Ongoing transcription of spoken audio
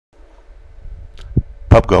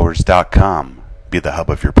PubGoers.com. Be the hub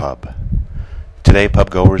of your pub. Today,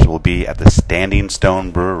 PubGoers will be at the Standing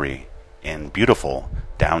Stone Brewery in beautiful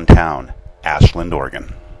downtown Ashland,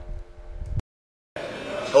 Oregon.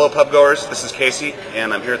 Hello, PubGoers. This is Casey,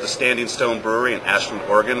 and I'm here at the Standing Stone Brewery in Ashland,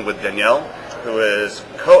 Oregon with Danielle, who is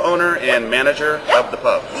co-owner and manager of the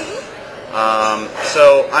pub.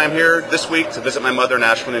 So I'm here this week to visit my mother in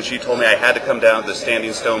Ashland, and she told me I had to come down to the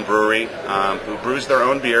Standing Stone Brewery, who brews their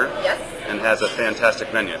own beer. Yes. And has a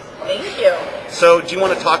fantastic menu. Thank you. So do you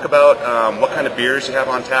want to talk about what kind of beers you have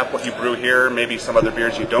on tap, what you brew here, maybe some other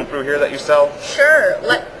beers you don't brew here that you sell? Sure.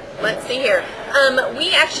 Let's see here.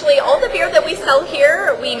 We actually, all the beer that we sell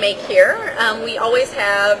here, we make here. We always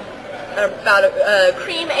have about a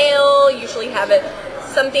cream ale, usually have it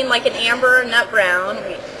something like an amber nut brown.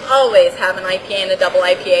 We always have an IPA and a double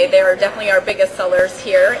IPA. They are definitely our biggest sellers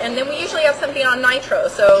here. And then we usually have something on nitro.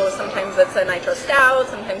 So sometimes it's a nitro stout,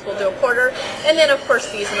 sometimes we'll do a porter. And then of course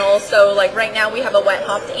seasonal. So like right now we have a wet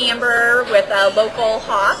hopped amber with local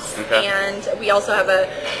hops. Okay. And we also have a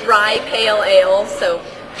rye pale ale. So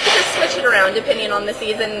we just switch it around depending on the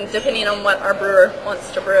season, depending on what our brewer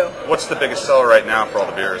wants to brew. What's the biggest seller right now for all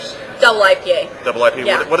the beers? Double IPA. Double IPA?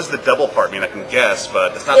 Yeah. What does the double part mean? I can guess,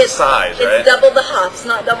 but it's not the size, right? It's double the hops,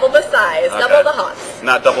 not double the size. Okay. Double the hops.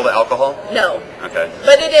 Not double the alcohol? No. Okay.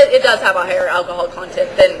 But it does have a higher alcohol content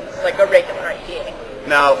than like a regular IPA.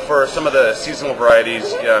 Now, for some of the seasonal varieties,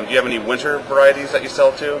 do you have any winter varieties that you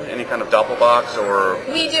sell to? Any kind of doppelbocks or?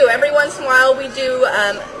 We do. Every once in a while we do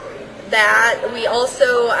that. We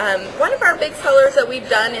also, one of our big sellers that we've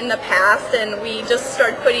done in the past, and we just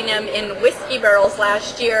started putting them in whiskey barrels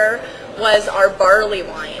last year, was our barley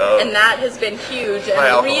wine. Oh. And that has been huge and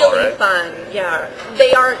alcohol, really right? fun. Yeah,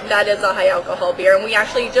 that is a high alcohol beer, and we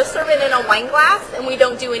actually just serve it in a wine glass, and we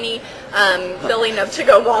don't do any filling of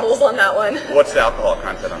to-go bottles on that one. What's the alcohol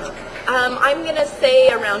content on that? I'm going to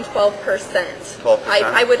say around 12%. 12%?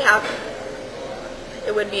 I would have...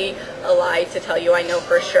 It would be a lie to tell you I know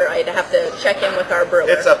for sure. I'd have to check in with our brewer.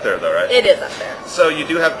 It's up there though, right? It is up there. So you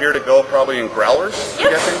do have beer to go probably in growlers?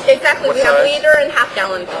 Yep, exactly. What we size? have liter and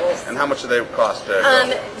half-gallon bottles. And how much do they cost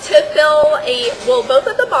to fill both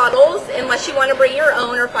of the bottles, unless you want to bring your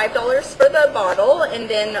own, are $5 for the bottle, and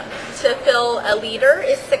then to fill a liter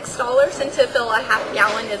is $6, and to fill a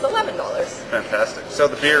half-gallon is $11. Fantastic. So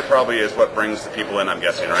the beer probably is what brings the people in, I'm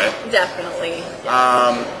guessing, right? Definitely.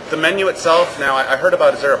 The menu itself, now I heard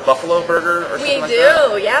about, is there a buffalo burger or something like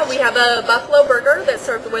that? We do, yeah. We have a buffalo burger that's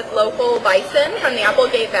served with local bison from the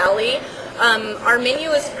Applegate Valley. Our menu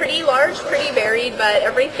is pretty large, pretty varied, but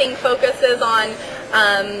everything focuses on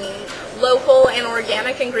local and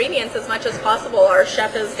organic ingredients as much as possible. Our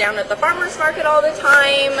chef is down at the farmer's market all the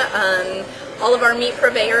time. All of our meat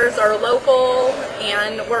purveyors are local,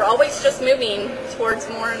 and we're always just moving towards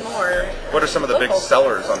more and more. What are some of the big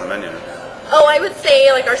sellers on the menu? Oh, I would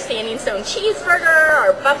say like our Standing Stone cheeseburger,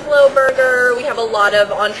 our buffalo burger. We have a lot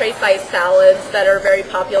of entree-sized salads that are very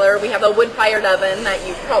popular. We have a wood-fired oven that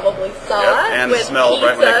you probably saw. Yep, and with smelled pizzas.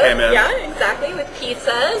 right when I came in. Yeah, exactly, with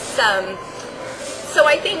pizzas. So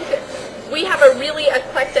I think we have a really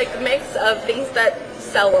eclectic mix of things that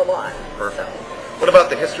sell a lot. Perfect. So. What about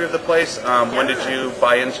the history of the place? When did you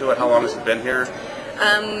buy into it? How long has it been here?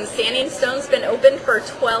 Standing Stone's been open for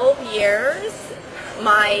 12 years.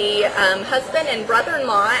 My husband and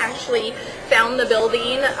brother-in-law actually found the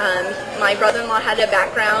building. My brother-in-law had a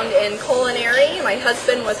background in culinary. My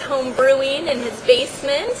husband was home brewing in his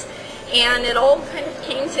basement, and it all kind of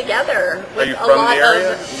came together with a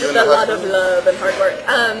lot of love and hard work.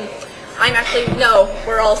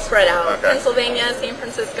 We're all spread out. Okay. Pennsylvania, San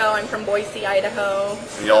Francisco. I'm from Boise, Idaho.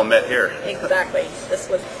 And you all met here. Exactly. This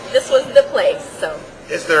was the place. So.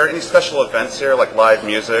 Is there any special events here, like live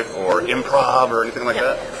music or improv or anything like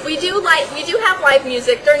that? We do have live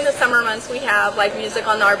music during the summer months. We have live music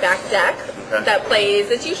on our back deck that plays.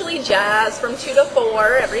 It's usually jazz from 2 to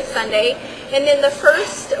 4 every Sunday, and then the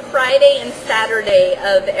first Friday and Saturday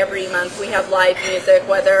of every month we have live music,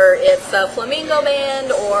 whether it's a flamingo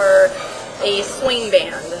band or a swing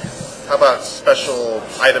band. How about special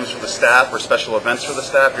items for the staff or special events for the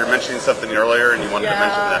staff? You were mentioning something earlier and you wanted to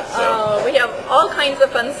mention that. So. Oh, we have all kinds of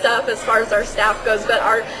fun stuff as far as our staff goes, but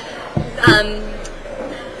our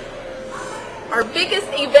biggest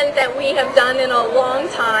event that we have done in a long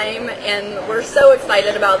time, and we're so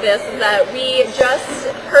excited about this, is that we just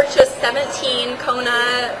purchased 17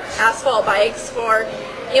 Kona asphalt bikes for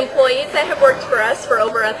employees that have worked for us for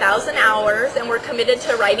over 1,000 hours, and we're committed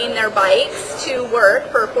to riding their bikes to work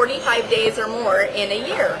for 45 days or more in a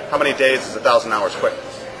year. How many days is 1,000 hours quick?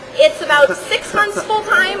 It's about 6 months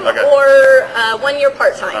full-time Okay. or 1 year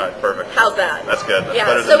part-time. All right, perfect. How's that? That's good. That's Yeah,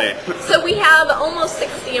 better so, than me. so we have almost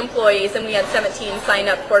 60 employees, and we had 17 sign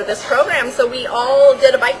up for this program. So we all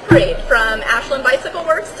did a bike parade from Ashland Bicycle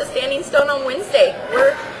Works to Standing Stone on Wednesday.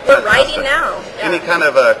 We're riding now. Yeah. Any kind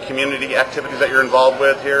of community activities that you're involved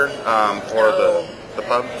with here for the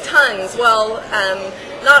pub? Tons. Well,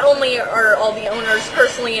 not only are all the owners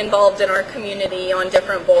personally involved in our community on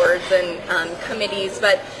different boards and committees,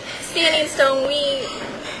 but Standing Stone,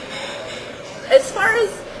 as far as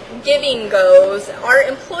giving goes, our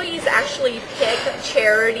employees actually pick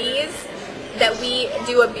charities that we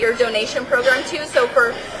do a beer donation program to. So for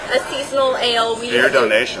a seasonal ale, we Beer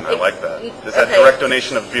donation, I like that. Is that okay. direct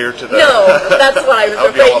donation of beer to the... No, that's what I was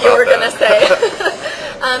I'll be afraid all you were about going to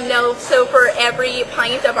say. No, so for every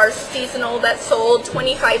pint of our seasonal that's sold,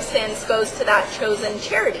 25 cents goes to that chosen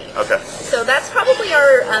charity. Okay. So that's probably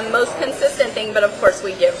our most consistent thing, but of course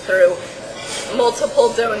we give through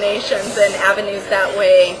multiple donations and avenues that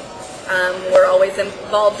way. We're always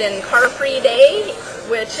involved in Car Free Day,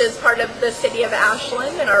 which is part of the city of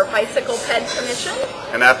Ashland and our Bicycle Ped Commission.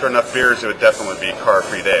 And after enough beers, it would definitely be Car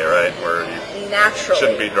Free Day, right? Where you Naturally.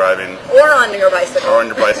 shouldn't be driving... Or on your bicycle. Or on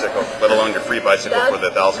your bicycle, let alone your free bicycle for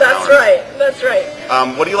the 1,000 That's hours. right, that's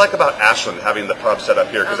right. What do you like about Ashland, having the pub set up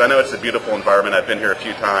here? Because I know it's a beautiful environment. I've been here a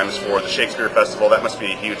few times for the Shakespeare Festival. That must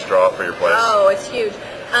be a huge draw for your place. Oh, it's huge.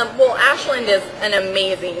 Well, Ashland is an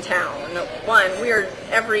amazing town. One, we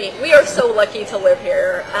are so lucky to live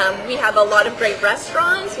here. We have a lot of great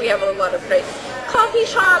restaurants. We have a lot of great coffee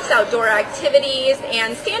shops, outdoor activities,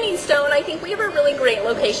 and Standing Stone, I think we have a really great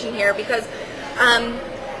location here because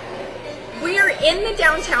we are in the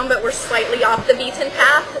downtown, but we're slightly off the beaten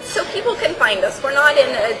path, so people can find us. We're not in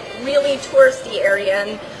a really touristy area,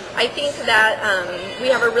 and I think that we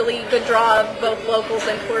have a really good draw of both locals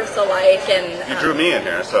and tourists alike. And You drew me in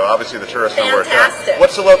here, so obviously the tourists know where it's fantastic. at.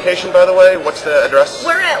 What's the location, by the way? What's the address?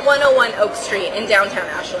 We're at 101 Oak Street in downtown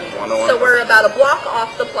Ashland. 101 So we're about a block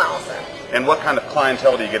off the plaza. And what kind of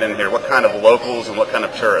clientele do you get in here? What kind of locals and what kind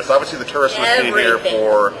of tourists? Obviously the tourists must be here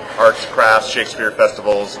for arts, crafts, Shakespeare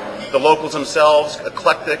festivals. The locals themselves,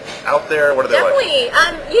 eclectic, out there, what are they Definitely.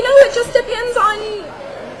 like? It just depends on,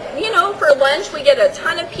 for lunch we get a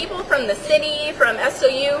ton of people from the city, from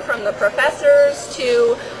SOU, from the professors,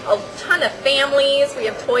 to a ton of families. We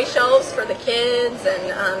have toy shelves for the kids,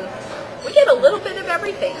 and we get a little bit of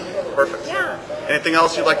everything. Perfect. Yeah. Anything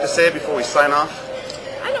else you'd like to say before we sign off?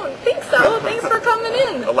 I don't think so. Thanks for coming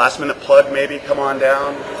in. A last minute plug maybe, come on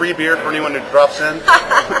down. Free beer for anyone who drops in.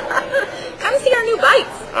 Come see our new bikes.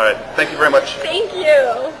 All right, thank you very much. Thank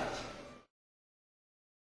you.